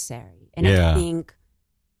necessary? And I think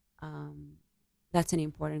that's an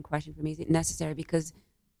important question for me. Is it necessary? Because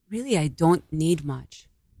really I don't need much.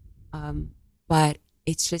 But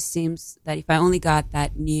it just seems that if I only got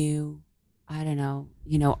that new,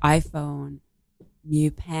 iPhone,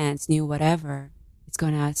 new pants, new whatever, it's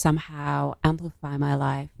going to somehow amplify my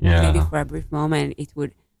life. Yeah. Maybe for a brief moment, it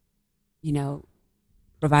would,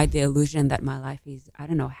 provide the illusion that my life is,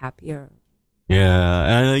 happier. Yeah,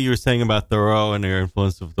 and I know you were saying about Thoreau and your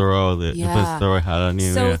influence of Thoreau, the influence Thoreau had on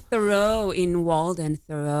you. So Thoreau, in Walden,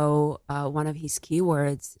 one of his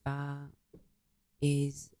keywords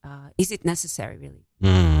is it necessary, really?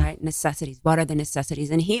 Right? Necessities. What are the necessities?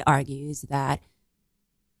 And he argues that,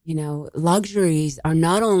 luxuries are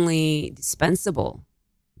not only dispensable,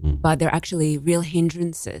 but they're actually real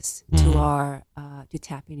hindrances to our to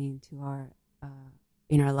tapping into our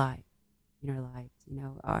inner lives,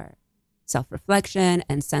 our self-reflection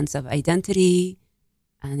and sense of identity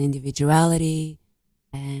and individuality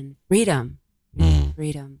and freedom.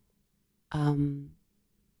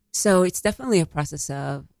 So it's definitely a process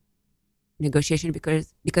of negotiation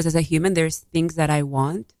because as a human, there's things that I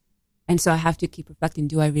want. And so I have to keep reflecting,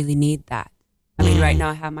 do I really need that? I mean, right now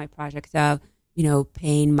I have my project of,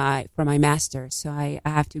 paying for my master's. So I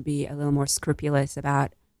have to be a little more scrupulous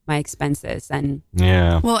about my expenses. And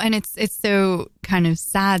well, and it's so kind of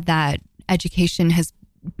sad that education has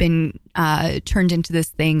been turned into this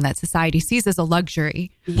thing that society sees as a luxury,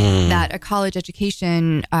 that a college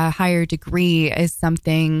education, a higher degree is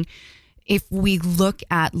something. If we look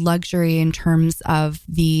at luxury in terms of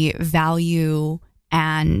the value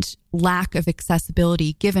and lack of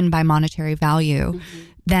accessibility given by monetary value,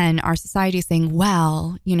 then our society is saying,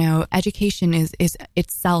 well, education is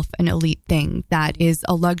itself an elite thing, that is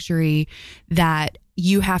a luxury that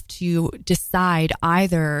you have to decide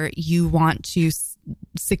either you want to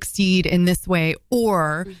succeed in this way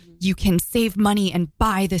or you can save money and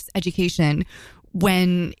buy this education,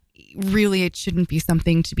 when really it shouldn't be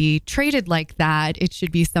something to be traded like that. It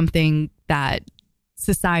should be something that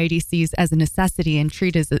society sees as a necessity and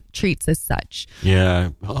treats as such. Yeah,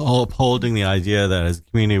 upholding the idea that as a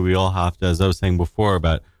community we all have to, as I was saying before,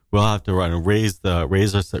 we all have to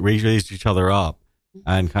raise each other up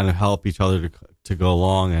and kind of help each other to go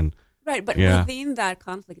along. And right, but within that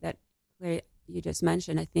conflict that you just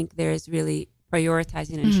mentioned, I think there is really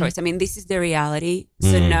prioritizing and choice. I mean, this is the reality.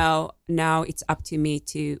 So now it's up to me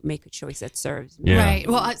to make a choice that serves me. Yeah. Right.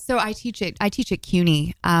 Well, so I teach at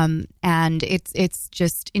CUNY, and it's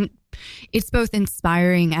just it's both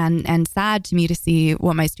inspiring and sad to me to see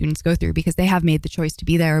what my students go through, because they have made the choice to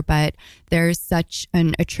be there, but there's such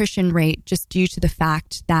an attrition rate just due to the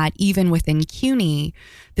fact that even within CUNY,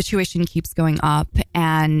 the tuition keeps going up,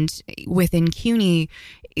 and within CUNY,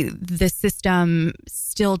 the system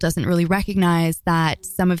still doesn't really recognize that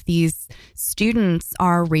some of these students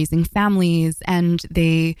are raising families and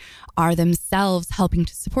they are themselves helping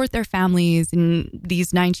to support their families, and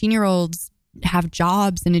these 19-year-olds have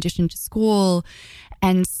jobs in addition to school.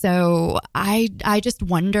 And so I just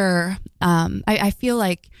wonder, I feel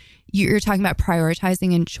like you're talking about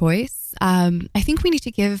prioritizing and choice. I think we need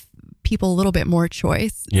to give people a little bit more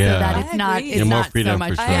choice, so that it's not more freedom so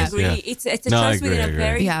much. for I choice. agree. Yeah. It's a choice within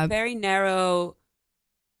a very narrow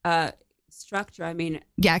structure. I mean,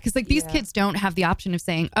 because like these kids don't have the option of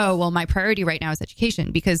saying, oh, well, my priority right now is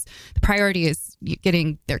education, because the priority is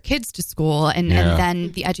getting their kids to school. And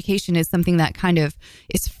then the education is something that kind of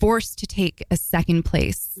is forced to take a second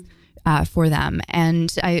place for them.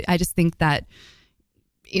 And I just think that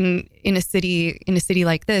in a city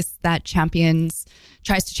like this that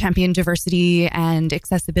tries to champion diversity and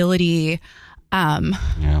accessibility,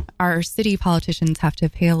 our city politicians have to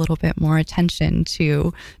pay a little bit more attention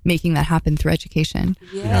to making that happen through education.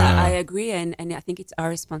 I agree, and I think it's our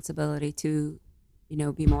responsibility to,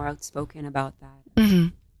 be more outspoken about that. Mm-hmm.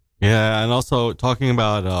 Yeah, and also talking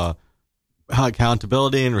about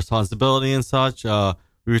accountability and responsibility and such.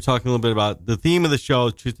 We were talking a little bit about the theme of the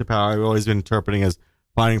show, Truth to Power. I've always been interpreting as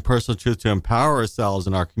finding personal truth to empower ourselves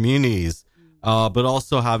in our communities, but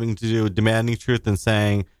also having to do with demanding truth and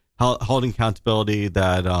saying, holding accountability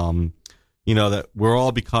that, that we're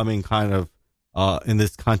all becoming kind of in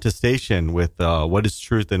this contestation with what is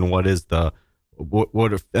truth and what is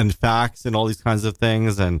and facts and all these kinds of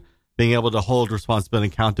things, and being able to hold responsibility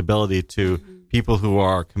and accountability to people who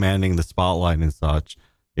are commanding the spotlight and such.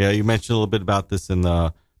 Yeah, you mentioned a little bit about this in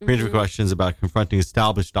the pre-interview questions about confronting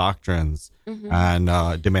established doctrines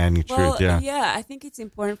and demanding truth. Yeah, I think it's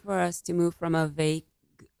important for us to move from a vague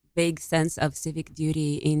sense of civic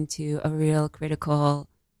duty into a real critical,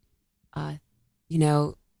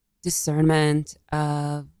 discernment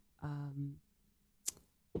of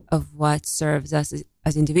what serves us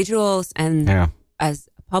as individuals and as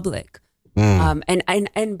a public.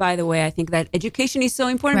 And by the way, I think that education is so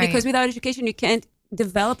important, because without education, you can't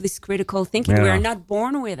develop this critical thinking. We are not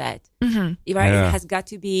born with it, right? It has got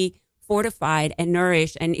to be fortified and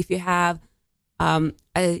nourished. And if you have,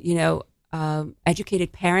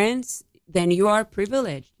 educated parents, then you are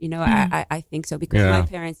privileged. I think so, because my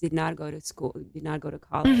parents did not go to school, did not go to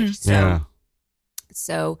college.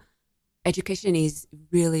 So education is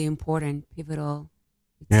really important, pivotal.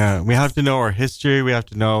 We have to know our history. We have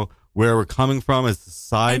to know where we're coming from as a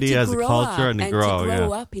society, as a culture, and to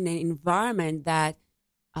grow up in an environment that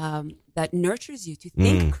nurtures you to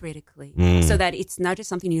think critically, so that it's not just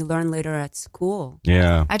something you learn later at school.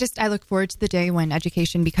 I look forward to the day when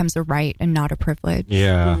education becomes a right and not a privilege.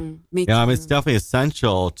 Me too. It's definitely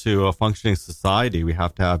essential to a functioning society. We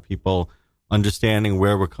have to have people understanding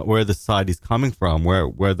where the society's coming from,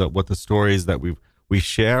 what the stories that we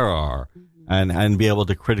share are, and be able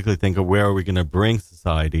to critically think of where are we going to bring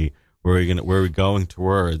society, where are we going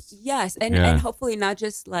towards. Yes, and hopefully not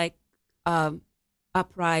just like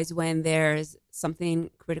uprise when there's something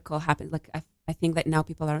critical happens. Like I think that now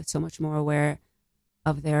people are so much more aware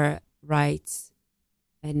of their rights,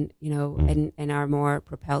 and and are more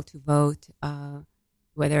propelled to vote.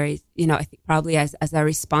 Whether it's, I think probably as a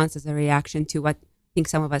response, as a reaction to what I think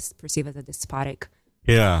some of us perceive as a despotic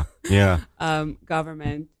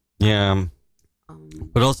government.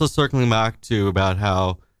 But also circling back to about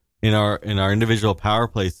how in our individual power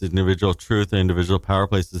places, individual truth and individual power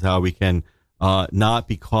places, how we can not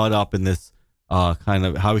be caught up in this kind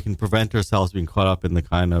of, how we can prevent ourselves being caught up in the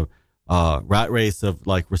kind of rat race of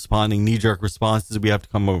like responding knee-jerk responses. We have to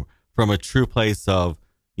come from a true place of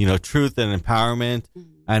truth and empowerment,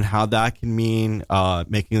 and how that can mean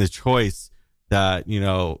making the choice that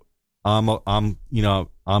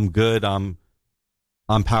I'm good, I'm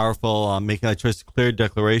powerful, I'm making that choice, clear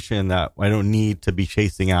declaration that I don't need to be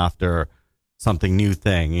chasing after something new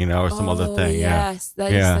thing, or some other thing. Yes,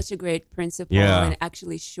 that is such a great principle. And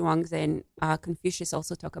actually Zhuangzi and Confucius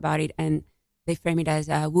also talk about it, and they frame it as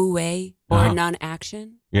wu wei, or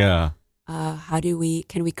non-action. How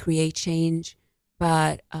can we create change,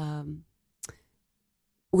 but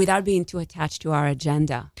without being too attached to our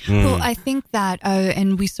agenda. Well, I think that,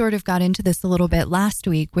 and we sort of got into this a little bit last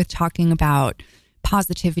week with talking about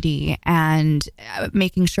positivity and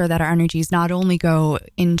making sure that our energies not only go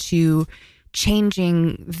into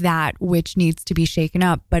changing that which needs to be shaken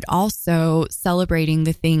up, but also celebrating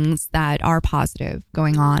the things that are positive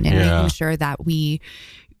going on, and making sure that we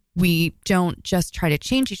don't just try to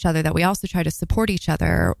change each other, that we also try to support each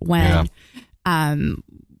other when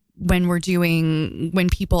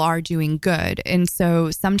people are doing good. And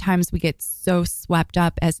so sometimes we get so swept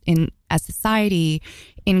up as society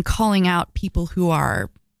in calling out people who are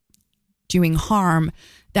doing harm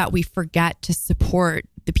that we forget to support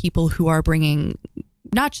the people who are bringing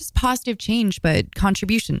not just positive change, but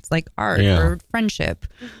contributions like art or friendship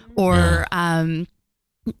or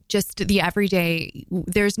just the everyday.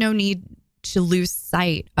 There's no need to lose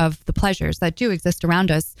sight of the pleasures that do exist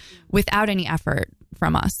around us without any effort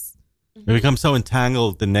from us. We become so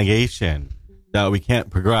entangled with the negation that we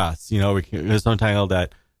can't progress. We're so entangled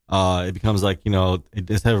that it becomes like,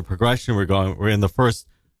 instead of a progression, we're in the first,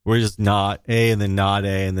 we're just not A and then not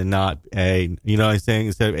A and then not A. You know what I'm saying?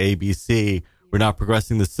 Instead of A, B, C, we're not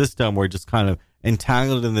progressing the system. We're just kind of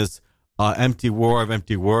entangled in this empty war of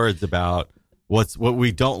empty words about what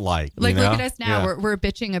we don't like. Like, look at us now. We're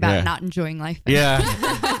bitching about not enjoying life.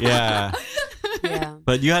 Yeah.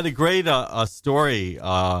 But you had a great story.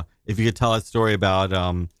 If you could tell a story about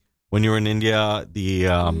when you were in India,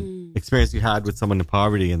 the experience you had with someone in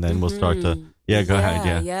poverty, and then we'll start to go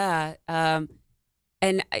ahead.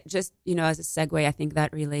 And just as a segue, I think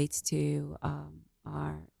that relates to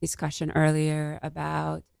our discussion earlier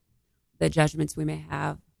about the judgments we may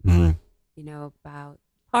have, about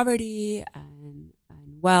poverty and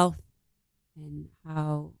wealth, and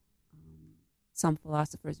how some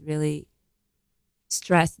philosophers really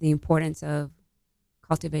stress the importance of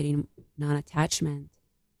cultivating non-attachment.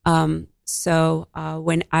 So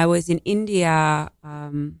when I was in India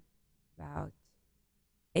about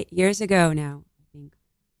 8 years ago now, I think,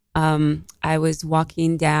 I was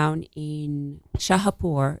walking down in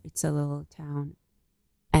Shahapur. It's a little town.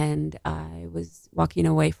 And I was walking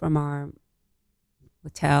away from our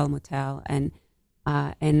motel, and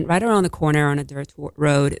right around the corner on a dirt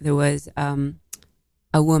road, there was a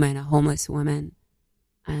woman, a homeless woman.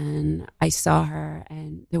 And I saw her,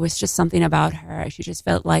 and there was just something about her. She just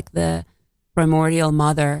felt like the primordial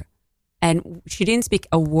mother. And she didn't speak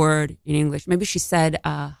a word in English. Maybe she said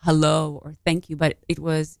hello or thank you, but it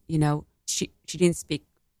was, she didn't speak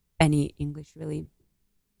any English really.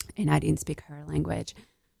 And I didn't speak her language.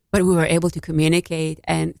 But we were able to communicate,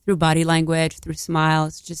 and through body language, through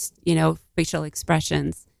smiles, just, facial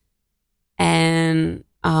expressions. And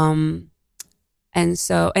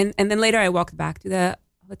so then later I walked back to the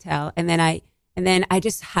hotel, and then I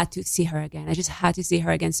just had to see her again.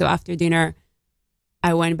 So after dinner,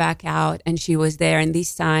 I went back out, and she was there. And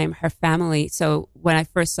this time her family, so when I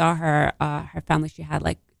first saw her, her family, she had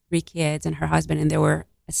like 3 kids and her husband, and they were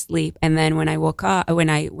asleep. And then when I woke up, when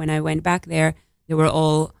I went back there, they were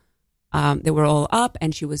all up,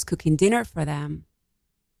 and she was cooking dinner for them.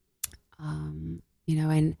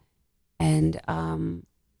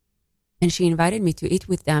 And she invited me to eat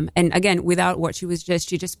with them. And again, without what she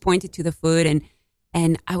just pointed to the food,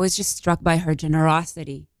 and I was just struck by her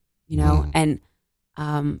generosity, and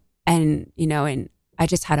I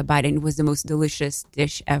just had a bite, and it was the most delicious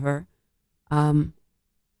dish ever.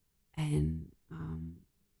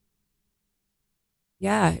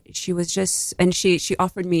 She was just, and she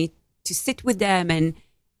offered me to sit with them, and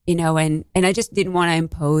I just didn't want to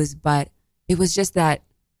impose, but it was just that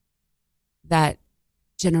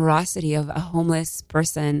generosity of a homeless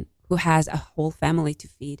person who has a whole family to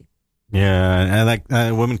feed. Yeah, and like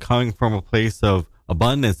women coming from a place of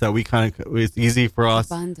abundance that we it's easy for us.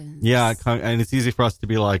 Abundance. Yeah, and it's easy for us to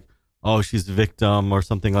be like, oh, she's a victim or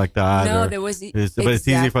something like that. No, but it's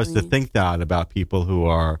easy for us to think that about people who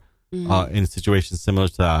are in situations similar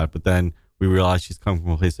to that. But then we realize she's coming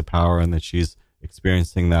from a place of power, and that she's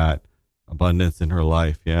experiencing that abundance in her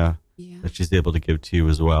life. Yeah. That she's able to give to you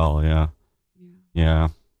as well. Yeah.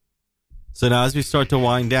 So now as we start to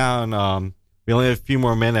wind down, we only have a few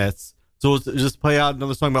more minutes. So we'll just play out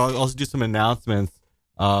another song, but I'll also do some announcements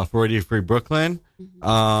for Radio Free Brooklyn.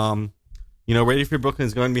 Radio Free Brooklyn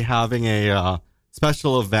is going to be having a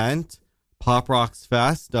special event, Pop Rocks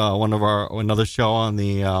Fest, another show on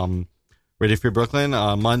the Radio Free Brooklyn,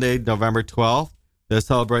 Monday, November 12th. They're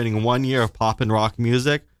celebrating 1 year of pop and rock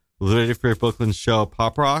music with Radio Free Brooklyn's show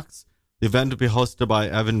Pop Rocks. The event will be hosted by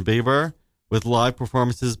Evan Bieber, with live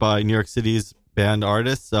performances by New York City's band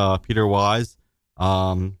artists, Peter Wise.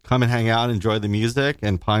 Come and hang out and enjoy the music,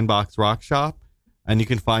 and Pine Box Rock Shop. And you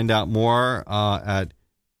can find out more at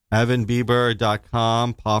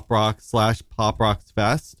evanbieber.com,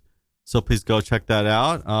 poprock/poprocksfest. So please go check that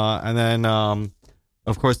out. And then,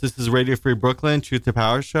 of course, this is Radio Free Brooklyn, Truth to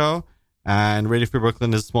Power show. And Radio Free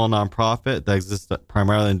Brooklyn is a small nonprofit that exists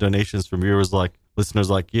primarily in donations from listeners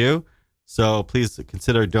like you. So please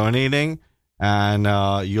consider donating, and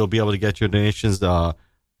you'll be able to get your donations tax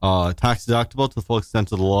deductible to the full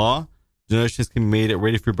extent of the law. Donations can be made at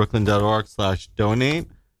radiofreebrooklyn.org/donate.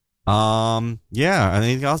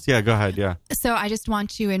 Anything else? Yeah, go ahead. Yeah. So I just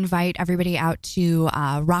want to invite everybody out to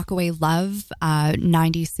Rockaway Love,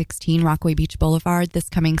 9016 Rockaway Beach Boulevard this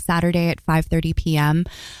coming Saturday at 5:30 p.m.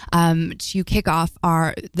 To kick off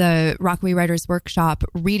the Rockaway Writers Workshop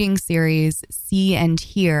reading series See and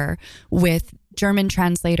Hear with German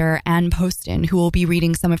translator Anne Poston, who will be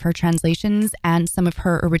reading some of her translations and some of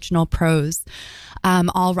her original prose.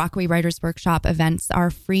 All Rockaway Writers Workshop events are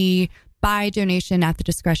free by donation at the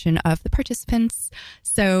discretion of the participants.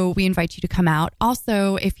 So we invite you to come out.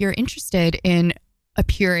 Also, if you're interested in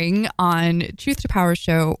appearing on Truth to Power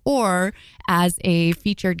show or as a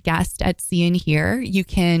featured guest at See and Hear, you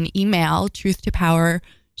can email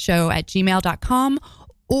truthtopowershow@gmail.com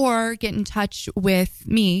or get in touch with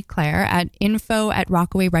me, Claire, at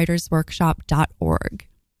info@rockaway.writersworkshop.org.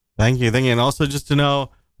 Thank you. And also just to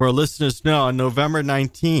know, for our listeners to know, on November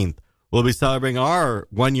 19th, we'll be celebrating our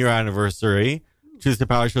 1-year anniversary. Truth to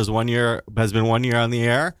Power Show has been 1 year on the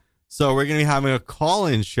air. So we're going to be having a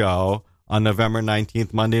call-in show on November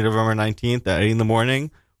 19th, Monday, November 19th at 8 in the morning.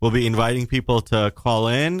 We'll be inviting people to call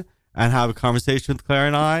in and have a conversation with Claire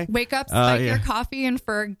and I. Wake up, spike your coffee, and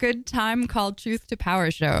for a good time called Truth to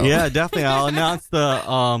Power Show. Yeah, definitely. I'll announce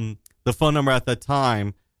the phone number at that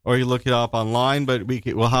time, or you look it up online. But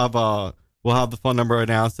we'll have the phone number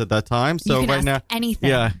announced at that time. So you can right now, anything.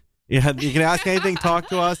 Yeah, you can ask anything, talk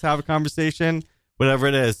to us, have a conversation, whatever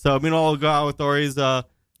it is. So we'll go out with Ori's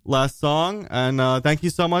last song, and thank you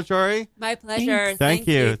so much, Ori. My pleasure. Thank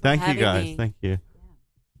you. Thank you, guys. Me. Thank you.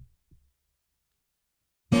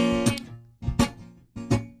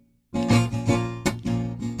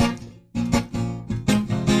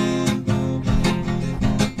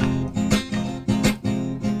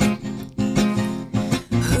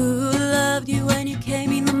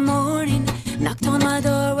 Knocked on my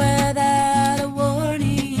door without a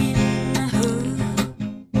warning.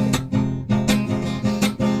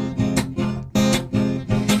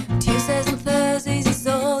 Tuesdays and Thursdays is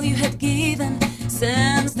all you had given.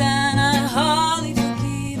 Since then I hardly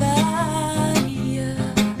forgiven you.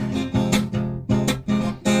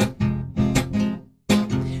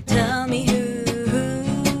 Tell me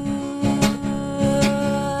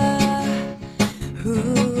who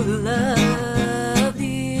loved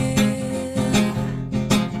you.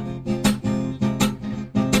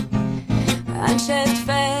 Unshaved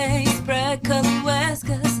face, spread-colored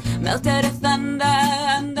whiskers, melted thunder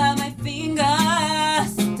under my fingers.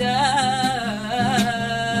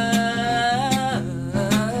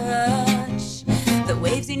 Touch the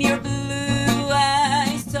waves in your boots.